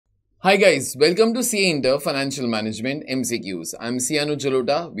Hi guys, welcome to CA Inter Financial Management MCQs. I'm Anuj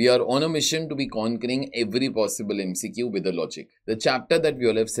Jalota. We are on a mission to be conquering every possible MCQ with a logic. The chapter that we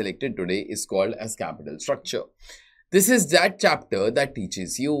all have selected today is called as Capital Structure. This is that chapter that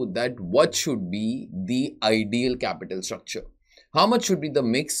teaches you that what should be the ideal capital structure. How much should be the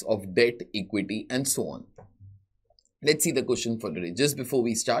mix of debt, equity and so on. Let's see the question for today. Just before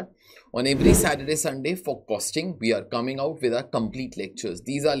we start, on every Saturday, Sunday for costing, we are coming out with our complete lectures.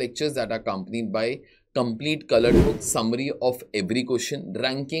 These are lectures that are accompanied by complete colored book, summary of every question,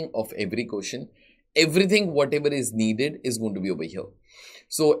 ranking of every question. Everything, whatever is needed is going to be over here.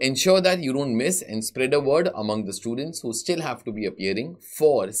 So ensure that you don't miss and spread a word among the students who still have to be appearing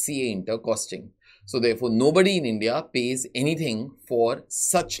for CA Inter costing. So therefore, nobody in India pays anything for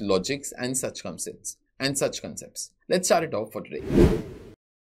such logics and such concepts. Let's start it off for today.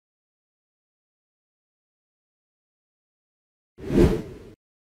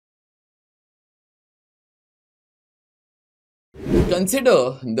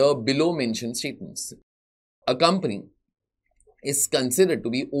 Consider the below mentioned statements. A company is considered to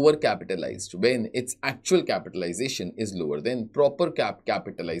be overcapitalized when its actual capitalization is lower than proper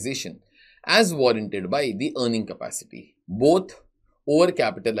capitalization as warranted by the earning capacity. Both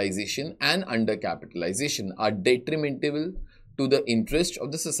overcapitalization and undercapitalization are detrimental to the interest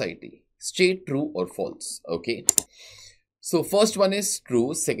of the society. State true or false. Okay. So first one is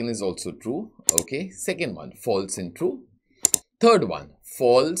true, second is also true. Okay. Second one, false and true. Third one,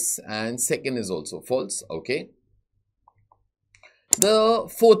 false and second is also false. Okay. The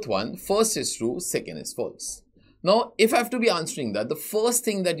fourth one, first is true, second is false. Now, if I have to be answering that, the first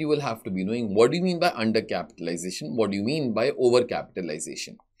thing that you will have to be knowing, what do you mean by undercapitalization? What do you mean by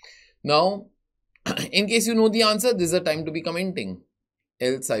overcapitalization? Now, in case you know the answer, this is a time to be commenting.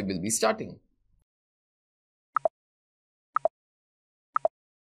 Else I will be starting.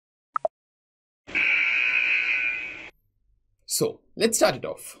 So, let's start it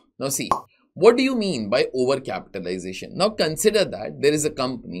off. Now see, what do you mean by overcapitalization? Now consider that there is a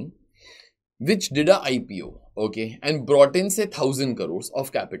company which did a IPO, okay, and brought in say 1000 crores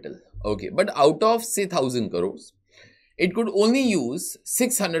of capital, okay, but out of say 1000 crores, it could only use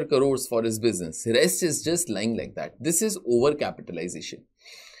 600 crores for its business. Rest is just lying like that. This is overcapitalization.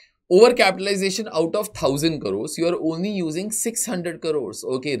 Overcapitalization, out of 1000 crores, you are only using 600 crores,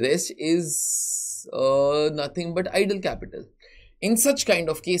 okay, rest is nothing but idle capital. In such kind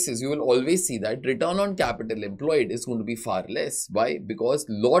of cases, you will always see that return on capital employed is going to be far less. Why? Because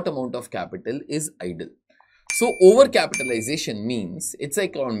lot amount of capital is idle. So overcapitalization means it's an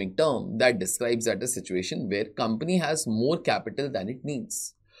economic term that describes that a situation where company has more capital than it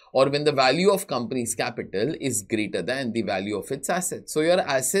needs, or when the value of company's capital is greater than the value of its assets. So your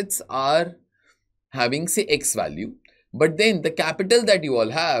assets are having say X value, but then the capital that you all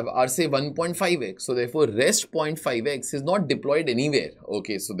have are say 1.5x. So therefore rest 0.5x is not deployed anywhere.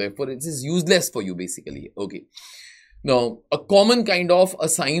 Okay. So therefore it is useless for you basically. Okay. Now a common kind of a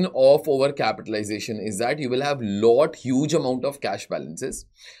sign of overcapitalization is that you will have huge amount of cash balances.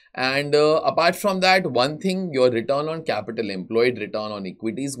 And apart from that, one thing, your return on capital employed, return on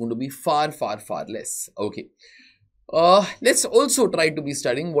equity is going to be far less. Okay. Let's also try to be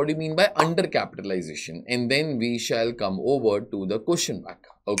studying what do you mean by undercapitalization, and then we shall come over to the question back.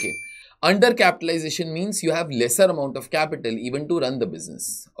 Okay. Undercapitalization means you have lesser amount of capital even to run the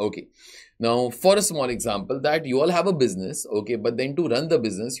business. Okay. Now, for a small example, that you all have a business, okay, but then to run the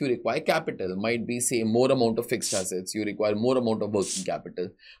business, you require capital. Might be say more amount of fixed assets, you require more amount of working capital,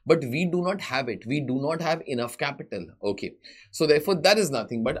 but we do not have it. We do not have enough capital. Okay. So therefore, that is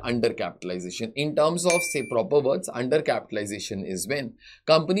nothing but undercapitalization. In terms of say proper words, undercapitalization is when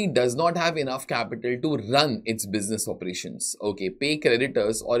company does not have enough capital to run its business operations, okay, pay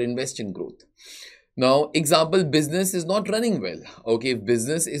creditors or invest in growth. Now, example, business is not running well. Okay, if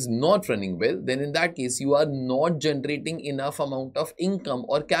business is not running well, then in that case, you are not generating enough amount of income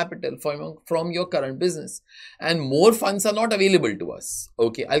or capital from your current business, and more funds are not available to us.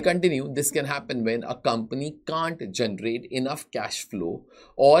 Okay, I'll continue. This can happen when a company can't generate enough cash flow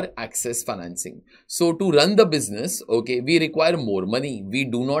or access financing. So to run the business, okay, we require more money. We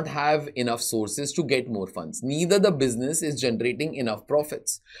do not have enough sources to get more funds. Neither the business is generating enough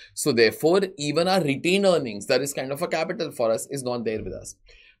profits. So therefore, even our retained earnings, that is kind of a capital for us, is not there with us.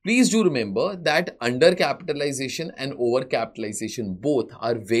 Please do remember that undercapitalization and overcapitalization both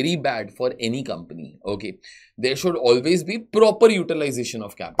are very bad for any company. Okay, there should always be proper utilization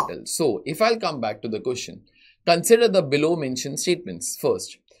of capital. So if I'll come back to the question, consider the below mentioned statements.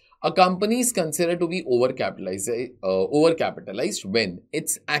 First, A company is considered to be overcapitalized when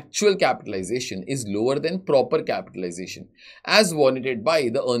its actual capitalization is lower than proper capitalization as warranted by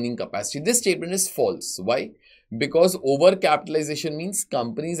the earning capacity. This statement is false. Why? Because overcapitalization means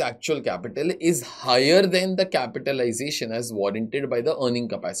company's actual capital is higher than the capitalization as warranted by the earning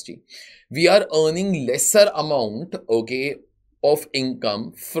capacity. We are earning lesser amount, okay, of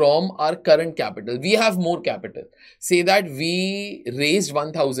income from our current capital. We have more capital. Say that we raised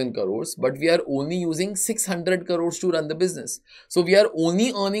 1000 crores, but we are only using 600 crores to run the business. So we are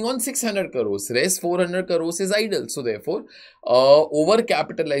only earning on 600 crores. Rest 400 crores is idle. So therefore,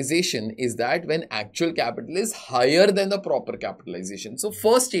 overcapitalization is that when actual capital is higher than the proper capitalization. So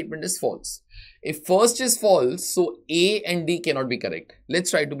first statement is false. If first is false, so A and D cannot be correct.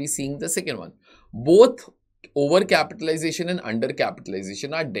 Let's try to be seeing the second one. Both overcapitalization and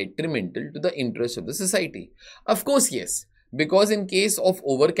undercapitalization are detrimental to the interest of the society. Of course, yes, because in case of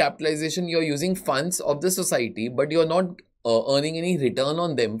overcapitalization, you're using funds of the society, but you're not earning any return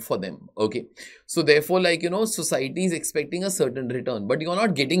on them for them. Okay, so therefore, like, society is expecting a certain return, but you're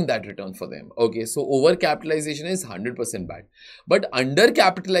not getting that return for them. Okay, so overcapitalization is 100% bad, but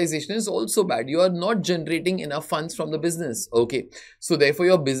undercapitalization is also bad. You are not generating enough funds from the business. Okay, so therefore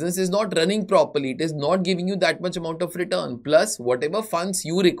your business is not running properly. It is not giving you that much amount of return. Plus, whatever funds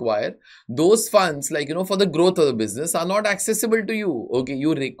you require, those funds, like, for the growth of the business are not accessible to you. Okay,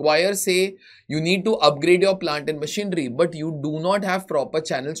 you require, say, you need to upgrade your plant and machinery, but you do not have proper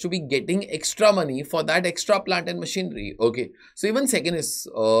channels to be getting extra money for that extra plant and machinery. Okay, so even second is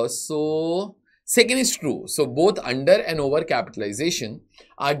second is true. So both under and over capitalization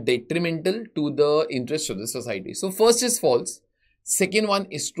are detrimental to the interest of the society. So first is false, second one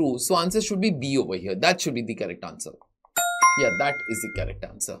is true. So answer should be B over here. That should be the correct answer. Yeah, that is the correct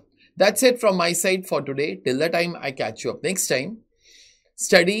answer. That's it from my side for today. Till the time I catch you up next time,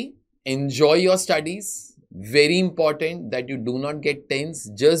 study, enjoy your studies. Very important that you do not get tens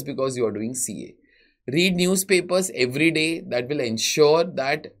just because you are doing CA. Read newspapers every day. That will ensure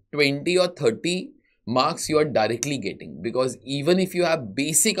that 20 or 30 marks you are directly getting, because even if you have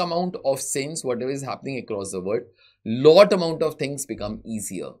basic amount of sense, whatever is happening across the world, lot amount of things become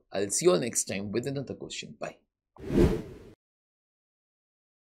easier. I'll see you all next time with another question. Bye.